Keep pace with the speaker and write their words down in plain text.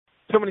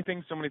So many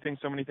things, so many things,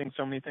 so many things,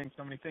 so many things,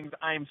 so many things.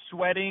 I am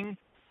sweating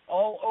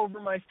all over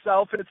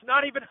myself, and it's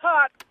not even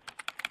hot.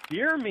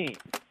 Hear me.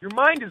 Your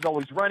mind is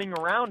always running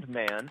around,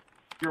 man.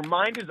 Your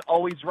mind is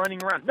always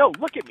running around. No,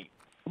 look at me.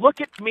 Look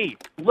at me.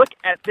 Look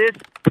at this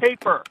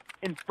paper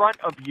in front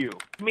of you.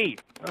 Me.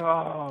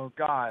 Oh,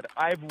 God.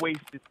 I've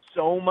wasted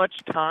so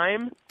much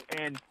time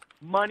and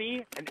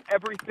money and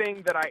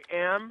everything that I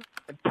am,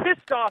 and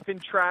pissed off in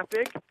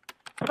traffic,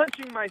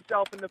 punching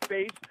myself in the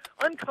face,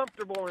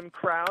 uncomfortable in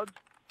crowds,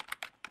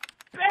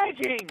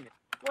 begging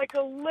like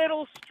a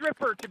little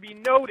stripper to be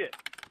noticed,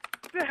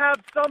 to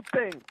have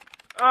something.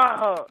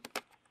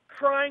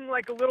 Crying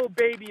like a little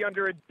baby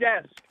under a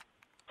desk,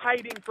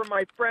 hiding from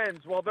my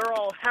friends while they're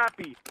all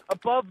happy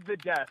above the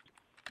desk,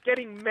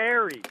 getting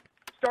married,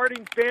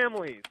 starting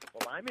families.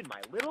 Well, I'm in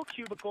my little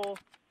cubicle,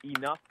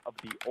 enough of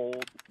the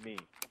old me.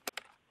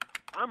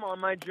 I'm on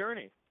my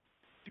journey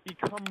to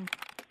become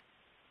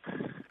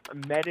a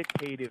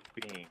meditative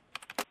being.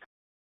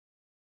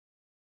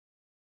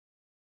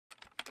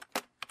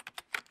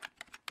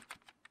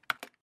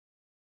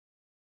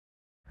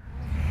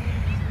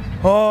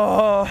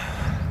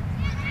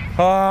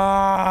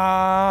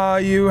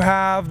 You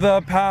have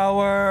the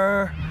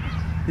power.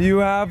 You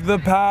have the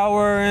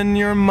power in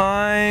your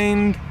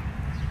mind.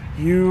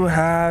 You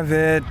have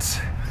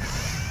it.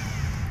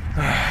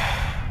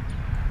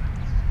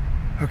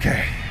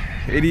 Okay.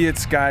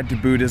 Idiot's Guide to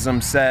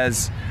Buddhism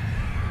says,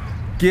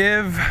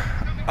 give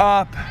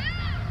up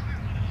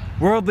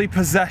worldly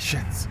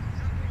possessions.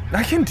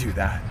 I can do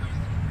that.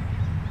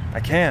 I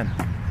can.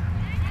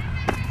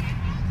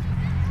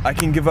 I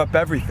can give up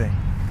everything.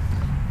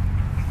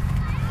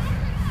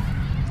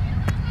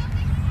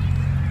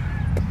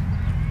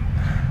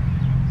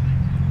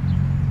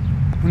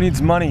 Who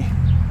needs money?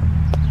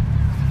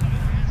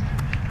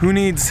 Who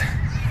needs,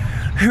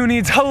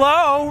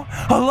 hello?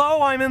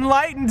 Hello, I'm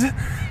enlightened.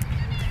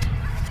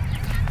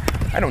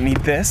 I don't need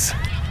this.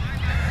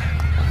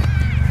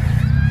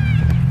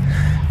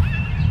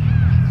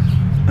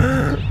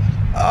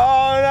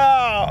 Oh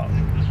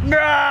no!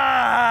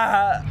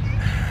 Ah!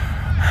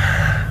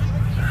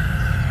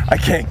 I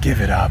can't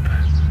give it up.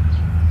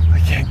 I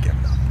can't give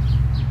it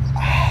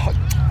up.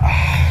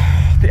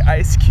 The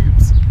ice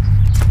cubes.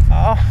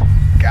 Oh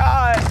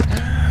God.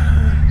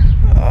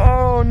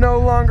 Oh, no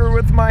longer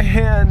with my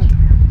hand.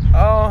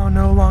 Oh,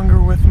 no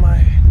longer with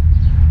my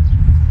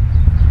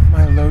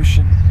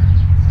lotion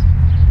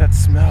that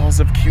smells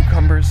of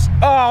cucumbers.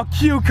 Oh,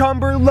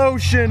 cucumber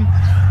lotion.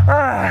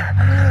 Oh,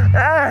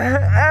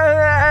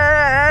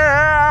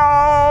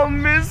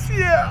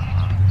 monsieur.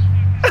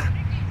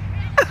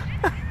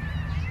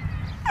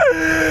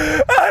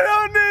 I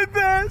don't need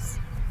this.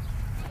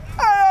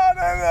 I don't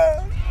need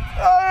this.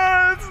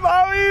 Oh, it's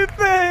not what you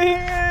think.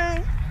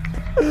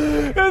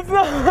 It's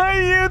not what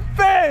you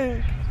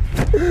think.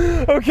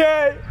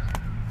 Okay?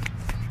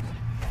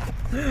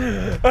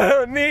 I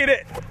don't need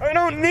it. I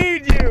don't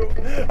need you.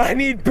 I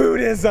need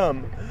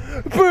Buddhism.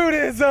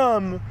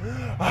 Buddhism.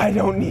 I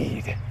don't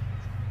need.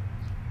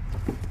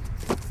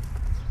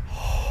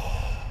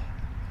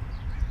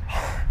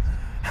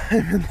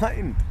 I'm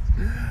enlightened.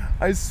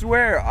 I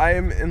swear I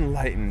am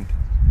enlightened.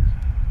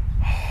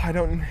 I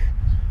don't...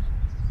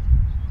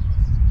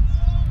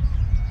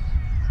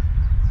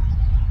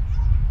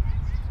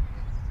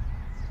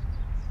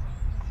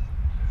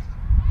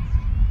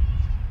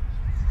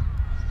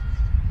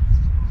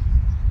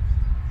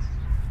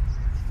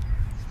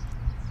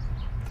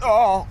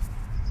 Oh.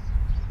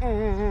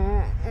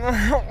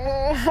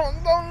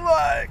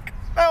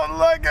 Don't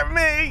look at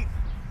me.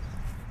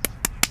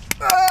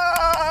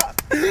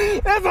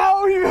 That's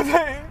how you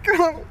think.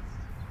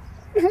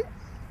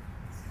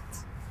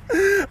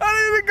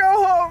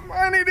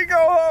 I need to go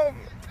home.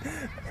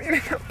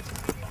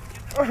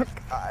 Oh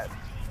God.